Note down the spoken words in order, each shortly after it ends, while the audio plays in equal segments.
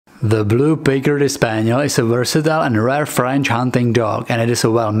The Blue Picardy Spaniel is a versatile and rare French hunting dog, and it is a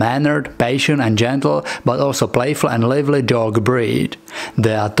well-mannered, patient and gentle, but also playful and lively dog breed.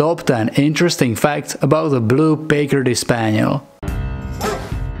 There are top 10 interesting facts about the Blue Picardy Spaniel.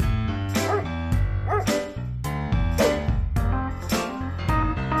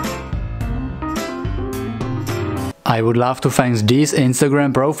 I would love to thank these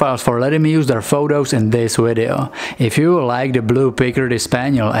Instagram profiles for letting me use their photos in this video. If you like the Blue Picardy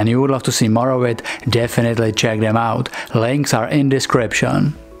Spaniel and you would love to see more of it, definitely check them out. Links are in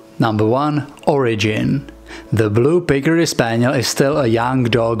description. Number 1. Origin. The Blue Picardy Spaniel is still a young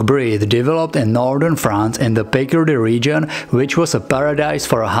dog breed developed in northern France in the Picardy region, which was a paradise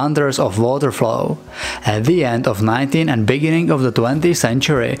for hunters of waterfowl. At the end of 19th and beginning of the 20th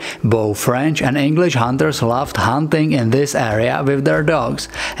century, both French and English hunters loved hunting in this area with their dogs,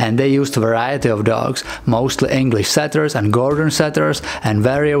 and they used a variety of dogs, mostly English setters and Gordon setters, and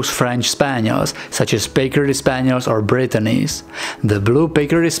various French Spaniels, such as Picardy Spaniels or Brittany's. The Blue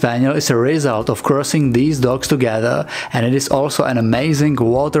Picardy Spaniel is a result of crossing these dogs together, and it is also an amazing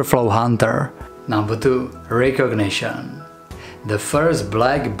waterfowl hunter. Number 2. Recognition. The first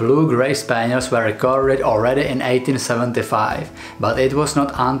black blue-gray spaniels were recorded already in 1875, but it was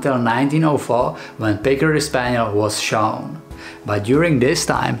not until 1904 when Picardy Spaniel was shown. But during this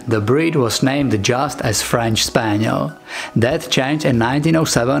time, the breed was named just as French Spaniel. That changed in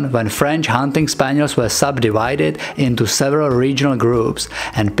 1907 when French hunting spaniels were subdivided into several regional groups,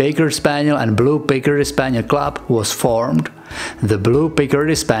 and Picardy Spaniel and Blue Picardy Spaniel Club was formed. The Blue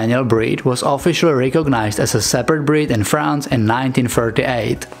Picardy Spaniel breed was officially recognized as a separate breed in France in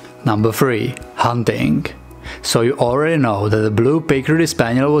 1938. Number 3. Hunting. So you already know that the Blue Picardy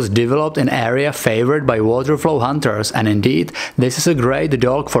Spaniel was developed in area favored by waterfowl hunters, and indeed this is a great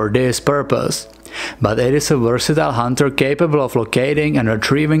dog for this purpose. But it is a versatile hunter capable of locating and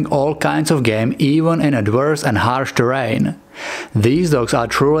retrieving all kinds of game even in adverse and harsh terrain. These dogs are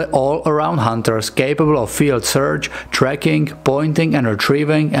truly all-around hunters capable of field search, tracking, pointing and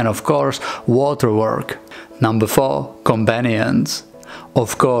retrieving, and of course water work. Number 4. Companions.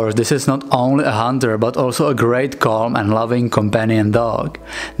 Of course, this is not only a hunter but also a great calm and loving companion dog.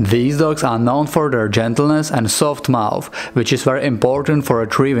 These dogs are known for their gentleness and soft mouth, which is very important for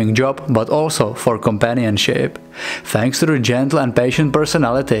retrieving job but also for companionship. Thanks to their gentle and patient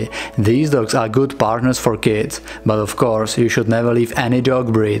personality, these dogs are good partners for kids, but of course you should never leave any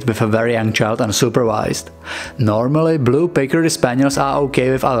dog breed with a very young child unsupervised. Normally, Blue Picardy Spaniels are okay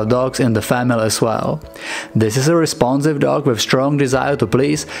with other dogs in the family as well. This is a responsive dog with strong desire to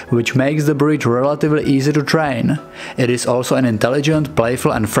please, which makes the breed relatively easy to train. It is also an intelligent,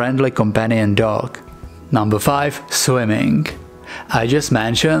 playful and friendly companion dog. Number 5. Swimming. I just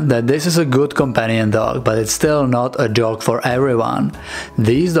mentioned that this is a good companion dog, but it's still not a dog for everyone.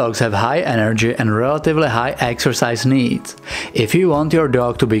 These dogs have high energy and relatively high exercise needs. If you want your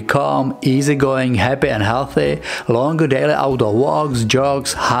dog to be calm, easygoing, happy and healthy, longer daily outdoor walks,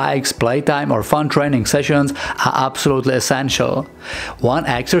 jogs, hikes, playtime or fun training sessions are absolutely essential. One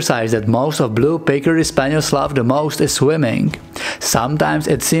exercise that most of Blue Picardy Spaniels love the most is swimming. Sometimes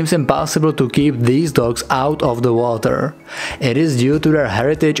it seems impossible to keep these dogs out of the water. It is due to their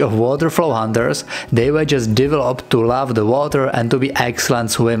heritage of waterfowl hunters. They were just developed to love the water and to be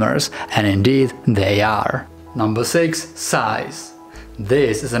excellent swimmers, and indeed they are. Number 6. Size.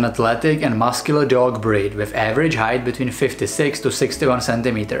 This is an athletic and muscular dog breed with average height between 56 to 61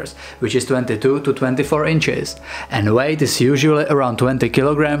 centimeters, which is 22 to 24 inches, and weight is usually around 20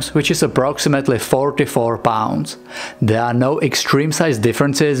 kilograms, which is approximately 44 pounds. There are no extreme size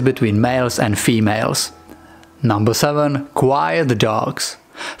differences between males and females. Number 7. Quiet dogs.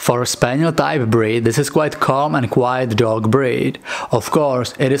 For a Spaniel type breed, this is quite calm and quiet dog breed. Of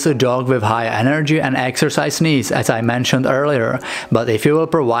course, it is a dog with high energy and exercise needs, as I mentioned earlier, but if you will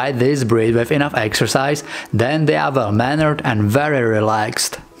provide this breed with enough exercise, then they are well-mannered and very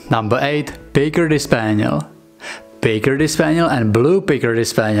relaxed. Number 8. Picardy Spaniel. Picardy Spaniel and Blue Picardy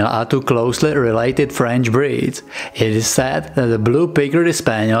Spaniel are two closely related French breeds. It is said that the Blue Picardy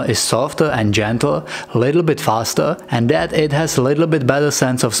Spaniel is softer and gentle, a little bit faster, and that it has a little bit better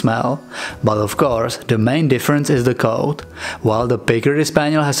sense of smell. But of course, the main difference is the coat. While the Picardy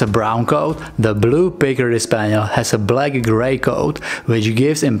Spaniel has a brown coat, the Blue Picardy Spaniel has a black-gray coat, which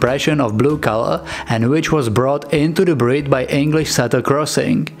gives impression of blue color and which was brought into the breed by English setter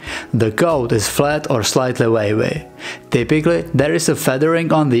crossing. The coat is flat or slightly wavy. Typically, there is a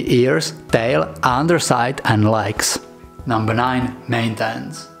feathering on the ears, tail, underside and legs. Number 9.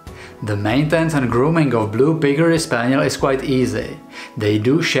 Maintenance. The maintenance and grooming of Blue Picardy Spaniel is quite easy. They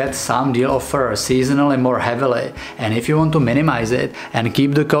do shed some deal of fur seasonally more heavily, and if you want to minimize it and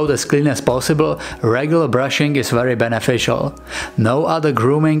keep the coat as clean as possible, regular brushing is very beneficial. No other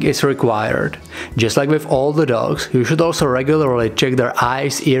grooming is required. Just like with all the dogs, you should also regularly check their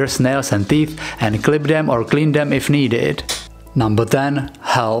eyes, ears, nails and teeth and clip them or clean them if needed. Number 10.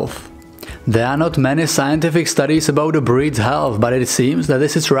 Health. There are not many scientific studies about the breed's health, but it seems that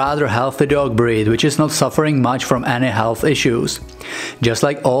this is rather healthy dog breed which is not suffering much from any health issues. Just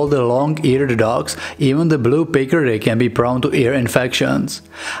like all the long-eared dogs, even the Blue Picardy can be prone to ear infections.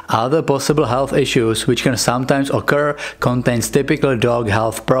 Other possible health issues which can sometimes occur contains typical dog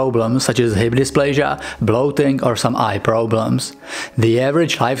health problems such as hip dysplasia, bloating or some eye problems. The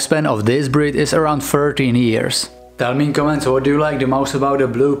average lifespan of this breed is around 13 years. Tell me in comments what do you like the most about the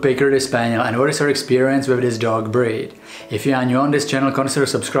Blue Picardy Spaniel and what is your experience with this dog breed. If you are new on this channel, consider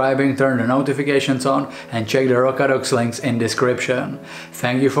subscribing, turn the notifications on and check the Rocadog's links in description.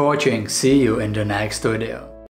 Thank you for watching, see you in the next video.